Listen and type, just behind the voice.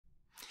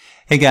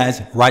Hey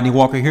guys, Rodney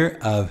Walker here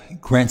of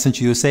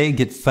grants.gov.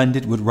 Get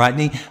funded with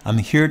Rodney. I'm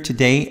here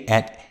today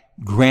at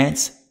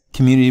Grants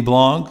Community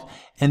Blog,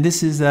 and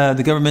this is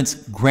the government's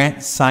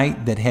grant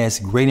site that has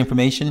great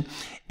information.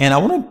 And I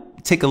want to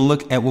take a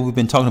look at what we've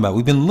been talking about.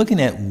 We've been looking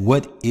at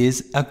what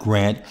is a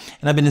grant,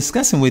 and I've been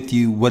discussing with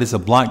you what is a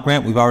block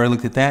grant. We've already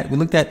looked at that. We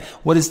looked at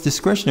what is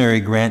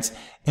discretionary grants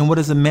and what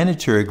is a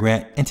mandatory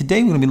grant. And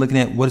today we're going to be looking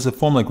at what is a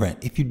formula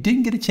grant. If you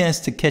didn't get a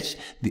chance to catch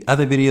the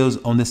other videos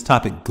on this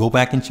topic, go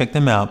back and check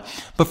them out.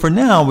 But for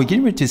now, we're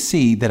getting ready to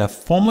see that a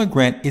formula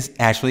grant is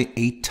actually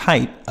a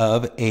type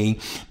of a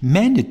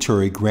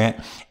mandatory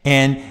grant.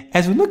 And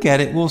as we look at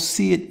it, we'll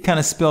see it kind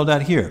of spelled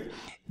out here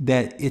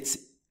that it's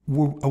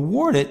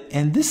awarded,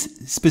 and this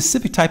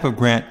specific type of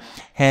grant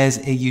has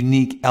a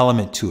unique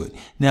element to it.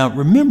 Now,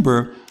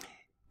 remember,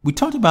 we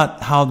talked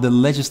about how the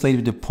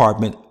legislative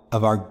department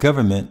of our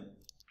government,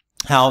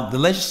 how the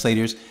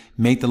legislators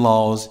make the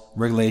laws,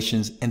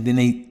 regulations, and then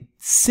they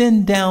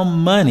send down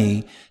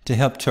money to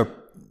help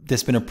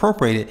that's been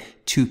appropriated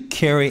to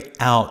carry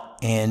out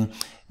and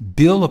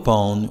build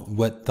upon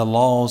what the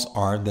laws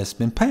are that's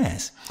been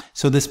passed.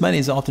 So this money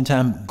is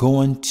oftentimes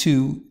going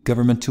to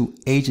governmental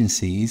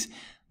agencies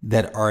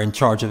that are in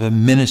charge of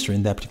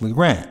administering that particular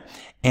grant.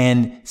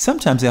 And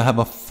sometimes they'll have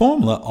a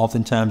formula,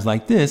 oftentimes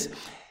like this,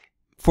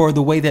 for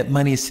the way that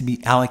money is to be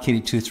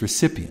allocated to its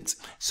recipients.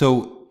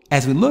 So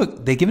as we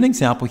look, they give an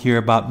example here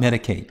about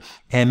Medicaid.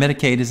 And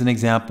Medicaid is an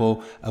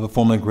example of a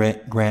formula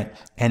grant,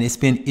 and it's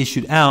been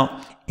issued out.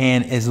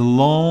 And as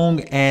long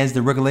as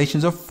the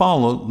regulations are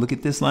followed, look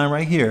at this line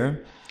right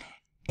here,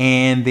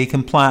 and they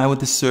comply with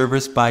the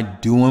service by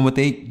doing what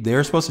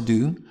they're supposed to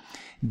do,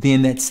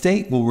 then that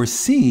state will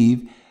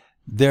receive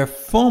their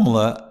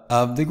formula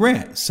of the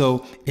grant.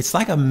 So it's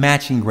like a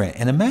matching grant,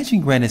 and a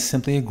matching grant is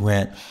simply a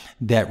grant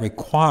that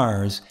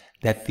requires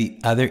that the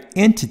other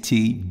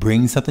entity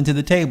brings something to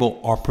the table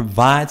or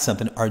provides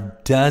something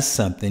or does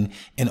something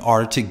in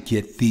order to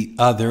get the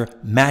other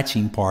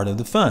matching part of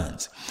the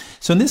funds.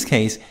 So in this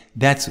case,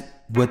 that's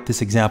what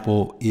this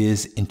example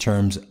is in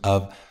terms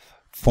of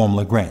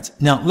formula grants.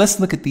 Now let's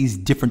look at these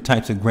different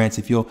types of grants.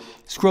 If you'll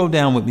scroll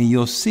down with me,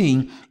 you'll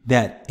see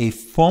that a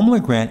formula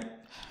grant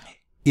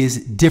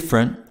is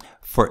different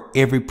for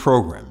every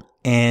program.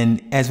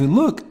 And as we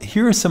look,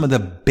 here are some of the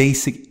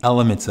basic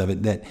elements of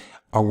it that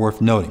are worth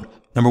noting.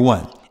 Number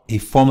one, a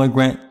formula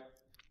grant.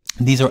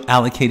 These are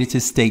allocated to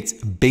states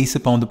based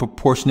upon the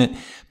proportionate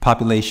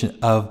population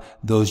of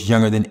those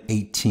younger than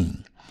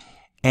 18.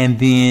 And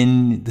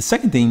then the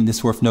second thing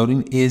that's worth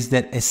noting is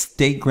that a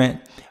state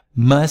government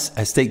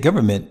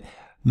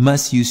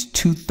must use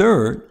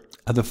 2/3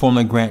 of the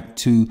formula grant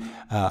to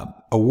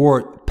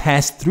award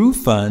pass-through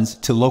funds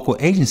to local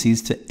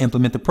agencies to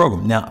implement the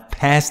program. Now,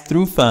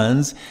 pass-through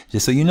funds,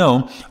 just so you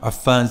know, are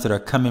funds that are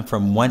coming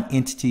from one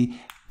entity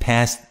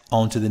passed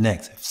on to the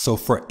next. So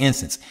for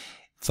instance,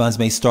 funds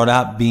may start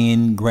out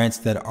being grants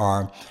that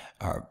are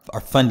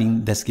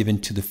funding that's given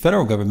to the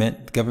federal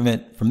government. The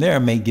government from there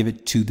may give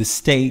it to the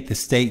state. The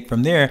state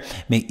from there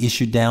may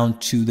issue down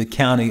to the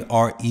county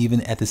or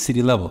even at the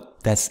city level.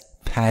 That's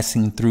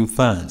passing through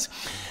funds.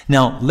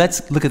 Now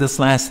let's look at this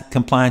last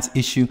compliance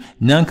issue.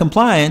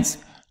 Non-compliance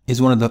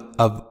is one of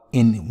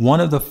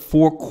the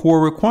 4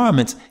 core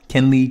requirements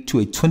can lead to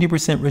a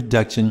 20%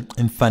 reduction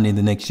in funding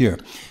the next year.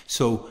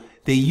 So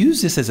they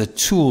use this as a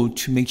tool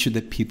to make sure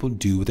that people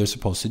do what they're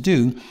supposed to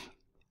do.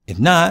 If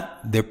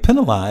not, they're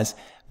penalized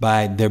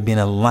by there being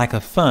a lack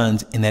of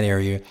funds in that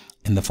area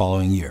in the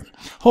following year.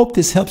 Hope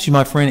this helps you,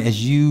 my friend,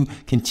 as you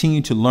continue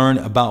to learn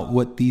about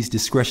what these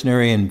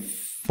discretionary and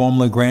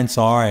formula grants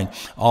are and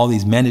all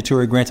these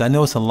mandatory grants. I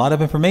know it's a lot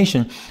of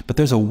information, but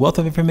there's a wealth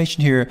of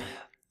information here.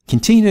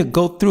 Continue to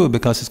go through it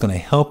because it's going to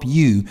help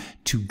you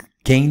to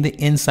gain the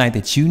insight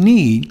that you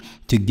need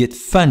to get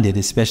funded,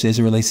 especially as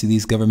it relates to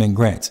these government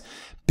grants.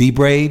 Be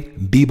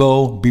brave, be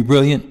bold, be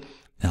brilliant,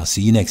 and I'll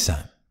see you next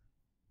time.